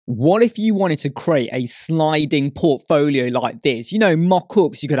What if you wanted to create a sliding portfolio like this? You know,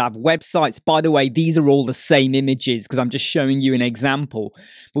 mockups, you could have websites. By the way, these are all the same images because I'm just showing you an example.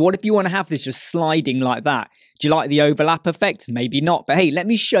 But what if you want to have this just sliding like that? Do you like the overlap effect? Maybe not, but hey, let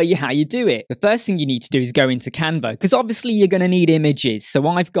me show you how you do it. The first thing you need to do is go into Canva because obviously you're going to need images. So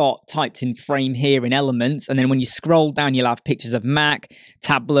I've got typed in frame here in Elements, and then when you scroll down, you'll have pictures of Mac,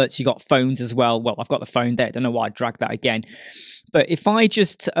 tablets, you got phones as well. Well, I've got the phone there. I don't know why I dragged that again. But if I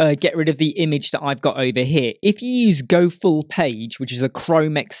just get rid of the image that I've got over here, if you use Go Full Page, which is a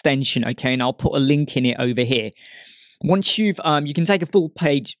Chrome extension, okay, and I'll put a link in it over here. Once you've, you can take a full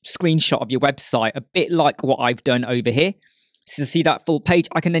page screenshot of your website, a bit like what I've done over here. So see that full page,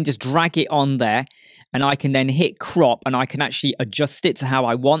 I can then just drag it on there and I can then hit crop and I can actually adjust it to how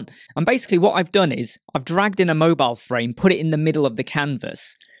I want. And basically what I've done is I've dragged in a mobile frame, put it in the middle of the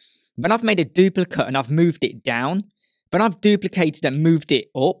canvas. Then I've made a duplicate and I've moved it down. But I've duplicated and moved it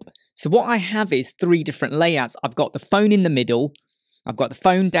up. So what I have is 3 different layouts. I've got the phone in the middle, I've got the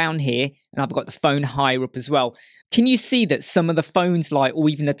phone down here, and I've got the phone higher up as well. Can you see that some of the phones, like, or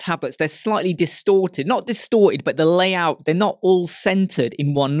even the tablets, they're slightly distorted? Not distorted, but the layout, they're not all centered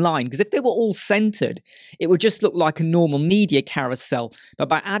in one line. Because if they were all centered, it would just look like a normal media carousel. But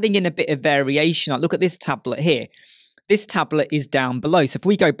by adding in a bit of variation, like look at this tablet here. This tablet is down below. So if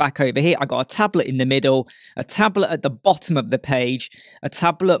we go back over here, I got a tablet in the middle, a tablet at the bottom of the page, a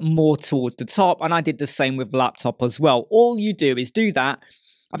tablet more towards the top, and I did the same with laptop as well. All you do is do that.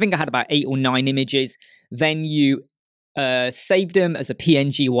 I think I had about 8 or 9 images. Then you save them as a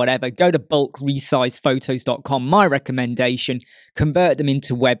PNG or whatever. Go to bulkresizePhotos.com, my recommendation, convert them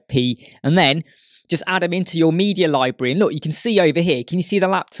into WebP, and then just add them into your media library. And look, you can see over here, can you see the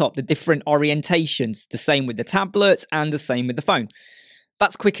laptop, the different orientations? The same with the tablets and the same with the phone.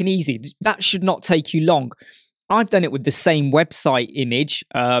 That's quick and easy. That should not take you long. I've done it with the same website image.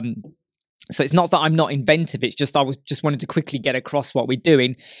 So it's not that I'm not inventive. It's just I just wanted to quickly get across what we're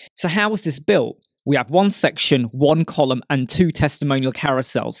doing. So how was this built? We have 1 section, 1 column, and 2 testimonial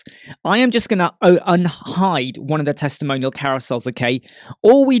carousels. I am just going to unhide one of the testimonial carousels, okay?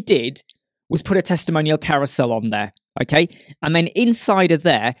 All we did was put a testimonial carousel on there, okay? And then inside of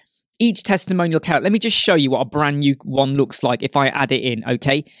there, each testimonial carousel, let me just show you what a brand new one looks like if I add it in,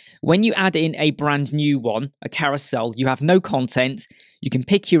 okay? When you add in a brand new one, a carousel, you have no content, you can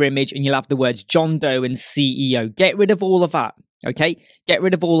pick your image and you'll have the words John Doe and CEO. Get rid of all of that, okay? Get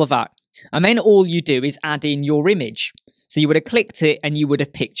rid of all of that. And then all you do is add in your image. So you would have clicked it and you would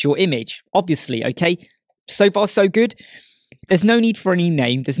have picked your image, obviously, okay? So far, so good. There's no need for any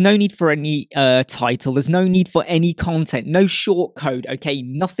name. There's no need for any title. There's no need for any content. No shortcode, okay?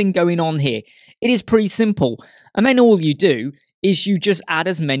 Nothing going on here. It is pretty simple. And then all you do is you just add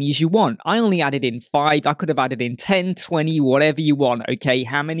as many as you want. I only added in 5. I could have added in 10, 20, whatever you want, okay?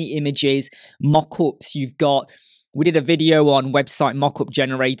 How many images, mockups you've got. We did a video on website mockup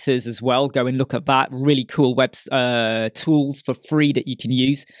generators as well. Go and look at that. Really cool web tools for free that you can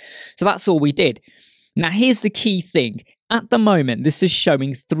use. So that's all we did. Now, here's the key thing. At the moment, this is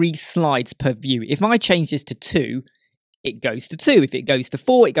showing 3 slides per view. If I change this to 2, it goes to 2. If it goes to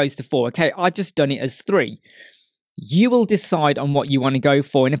 4, it goes to 4. Okay, I've just done it as 3. You will decide on what you want to go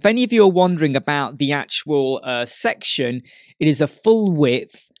for. And if any of you are wondering about the actual section, it is a full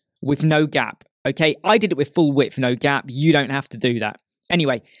width with no gap. Okay, I did it with full width, no gap. You don't have to do that.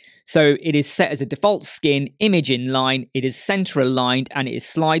 Anyway, so it is set as a default skin, image inline, it is center aligned, and it is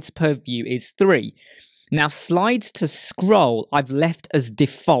slides per view is 3. Now, slides to scroll, I've left as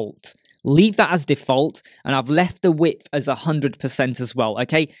default. Leave that as default, and I've left the width as 100% as well,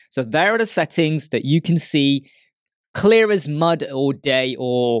 okay? So there are the settings that you can see clear as mud or day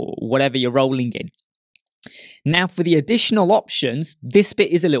or whatever you're rolling in. Now, for the additional options, this bit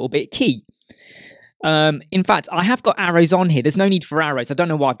is a little bit key. In fact, I have got arrows on here. There's no need for arrows. I don't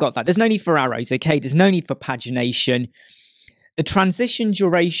know why I've got that. There's no need for arrows, okay? There's no need for pagination. The transition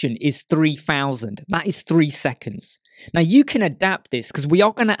duration is 3000. That is 3 seconds. Now, you can adapt this because we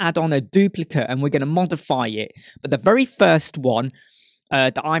are going to add on a duplicate and we're going to modify it. But the very first one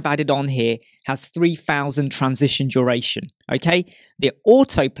that I've added on here has 3000 transition duration, okay? The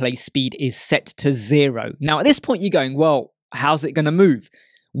autoplay speed is set to 0. Now, at this point, you're going, well, how's it going to move?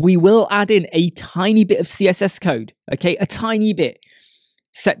 We will add in a tiny bit of CSS code, okay? A tiny bit.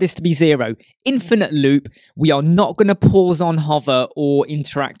 Set this to be 0. Infinite loop. We are not going to pause on hover or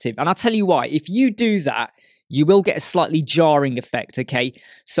interactive. And I'll tell you why. If you do that, you will get a slightly jarring effect, okay?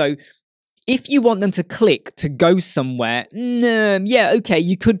 So if you want them to click to go somewhere, yeah, okay,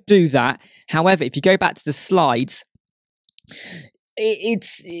 you could do that. However, if you go back to the slides,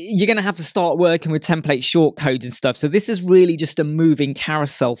 you're going to have to start working with template shortcodes and stuff. So this is really just a moving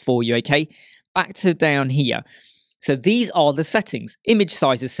carousel for you, okay? Back to down here. So these are the settings. Image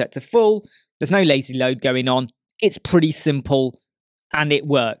size is set to full. There's no lazy load going on. It's pretty simple and it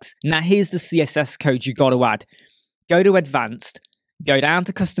works. Now here's the CSS code you got to add. Go to advanced, go down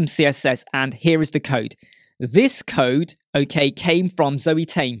to custom CSS, and here is the code. This code, okay, came from Zoe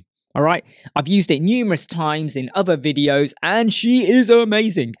Tame. All right, I've used it numerous times in other videos, and she is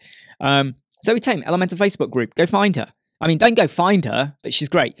amazing. Zoe Tame, Elementor Facebook group. Go find her. I mean, don't go find her, but she's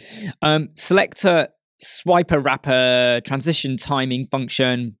great. Selector, swiper wrapper, transition timing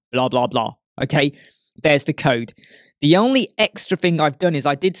function, blah, blah, blah. Okay, there's the code. The only extra thing I've done is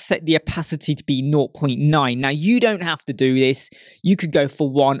I did set the opacity to be 0.9. Now, you don't have to do this. You could go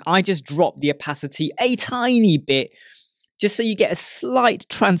for 1. I just dropped the opacity a tiny bit, just so you get a slight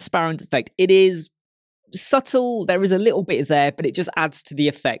transparent effect. It is subtle. There is a little bit there, but it just adds to the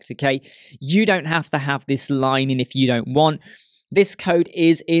effect, okay? You don't have to have this line in if you don't want. This code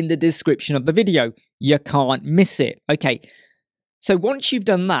is in the description of the video. You can't miss it. Okay, so once you've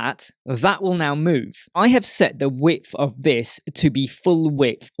done that, that will now move. I have set the width of this to be full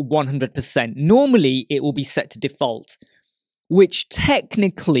width 100%. Normally, it will be set to default, which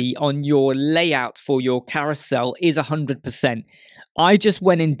technically on your layout for your carousel is 100%. I just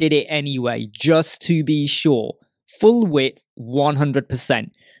went and did it anyway, just to be sure. Full width,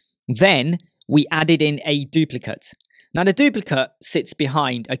 100%. Then we added in a duplicate. Now the duplicate sits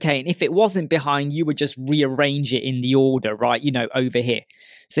behind, okay? And if it wasn't behind, you would just rearrange it in the order, right? You know, over here.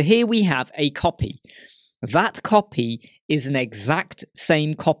 So here we have a copy. That copy is an exact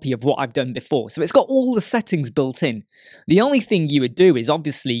same copy of what I've done before. So it's got all the settings built in. The only thing you would do is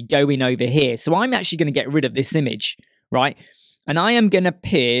obviously go in over here. So I'm actually going to get rid of this image, right? And I am going to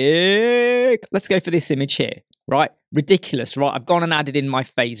pick, let's go for this image here, right? Ridiculous, right? I've gone and added in my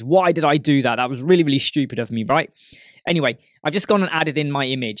face. Why did I do that? That was really, really stupid of me, right? Anyway, I've just gone and added in my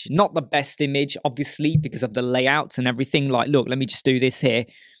image. Not the best image, obviously, because of the layouts and everything. Like, look, let me just do this here.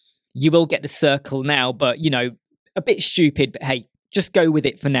 You will get the circle now, but, you know, a bit stupid, but hey, just go with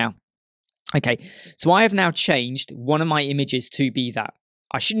it for now. Okay, so I have now changed one of my images to be that.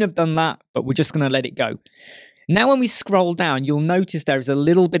 I shouldn't have done that, but we're just going to let it go. Now, when we scroll down, you'll notice there is a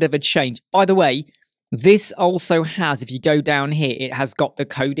little bit of a change. By the way, this also has, if you go down here, it has got the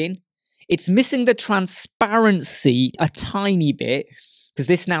code in. It's missing the transparency a tiny bit, because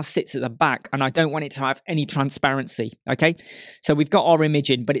this now sits at the back and I don't want it to have any transparency, okay? So we've got our image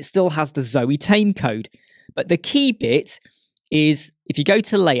in, but it still has the Zoe Tame code. But the key bit is, if you go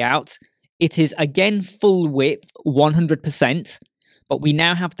to layout, it is again full width, 100%, but we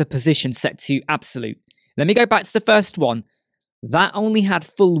now have the position set to absolute. Let me go back to the first one. That only had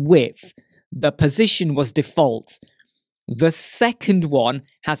full width. The position was default. The second one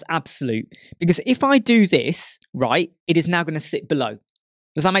has absolute, because if I do this, right, it is now going to sit below.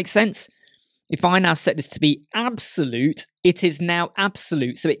 Does that make sense? If I now set this to be absolute, it is now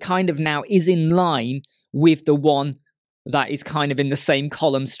absolute. So it kind of now is in line with the one that is kind of in the same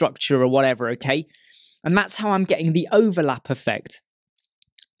column structure or whatever, okay? And that's how I'm getting the overlap effect.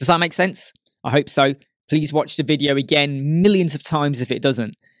 Does that make sense? I hope so. Please watch the video again millions of times if it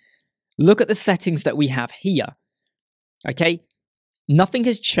doesn't. Look at the settings that we have here. Okay, nothing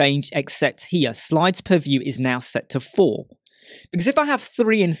has changed except here. Slides per view is now set to 4. Because if I have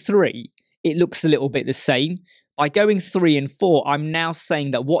 3 and 3, it looks a little bit the same. By going 3 and 4, I'm now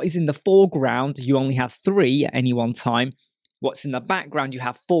saying that what is in the foreground, you only have 3 at any one time. What's in the background, you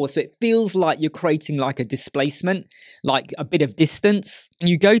have 4. So it feels like you're creating like a displacement, like a bit of distance. And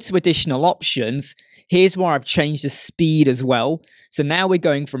you go to additional options. Here's where I've changed the speed as well. So now we're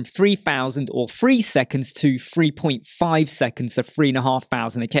going from 3,000 or 3 seconds to 3.5 seconds, so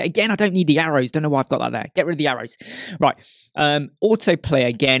 3,500. Okay, again, I don't need the arrows. Don't know why I've got that there. Get rid of the arrows. Right, autoplay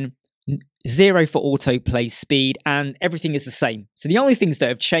again. 0 for autoplay speed, and everything is the same. So the only things that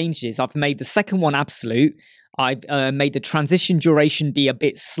have changed is I've made the second one absolute. I've made the transition duration be a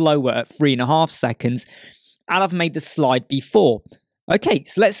bit slower at 3.5 seconds, and I've made the slide be 4. Okay,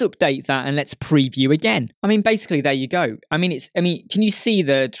 so let's update that and let's preview again. I mean, basically, there you go. I mean, can you see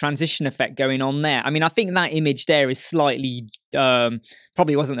the transition effect going on there? I mean, I think that image there is slightly,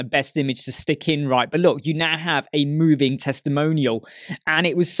 probably wasn't the best image to stick in, right? But look, you now have a moving testimonial, and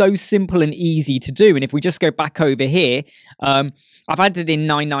it was so simple and easy to do. And if we just go back over here, I've added in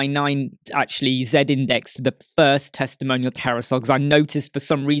 999, actually, Z-index to the first testimonial carousel, because I noticed for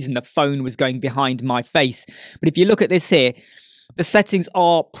some reason the phone was going behind my face. But if you look at this here, the settings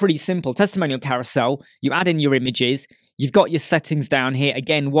are pretty simple. Testimonial carousel, you add in your images, you've got your settings down here.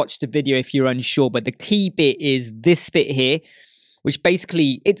 Again, watch the video if you're unsure, but the key bit is this bit here, which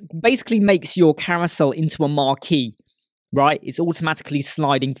basically makes your carousel into a marquee, right? It's automatically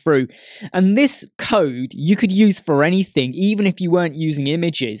sliding through. And this code you could use for anything, even if you weren't using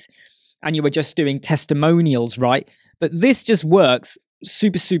images and you were just doing testimonials, right? But this just works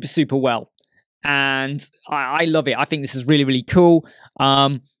super, super, super well. And I love it. I think this is really, really cool.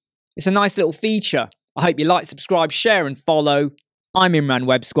 It's a nice little feature. I hope you like, subscribe, share, and follow. I'm Imran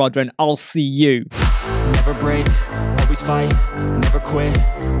Web Squadron. I'll see you. Never break, always fight, never quit,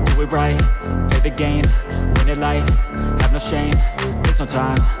 do it right, play the game, win it life, have no shame, there's no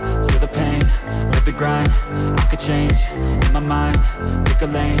time, feel the pain, live the grind, I could change, in my mind, pick a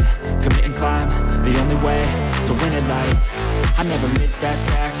lane, commit and climb, the only way to win it life, I never miss, that's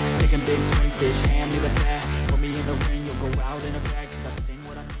fact, taking big swings, bitch, hand me the bat, put me in the ring, you'll go out in a bag.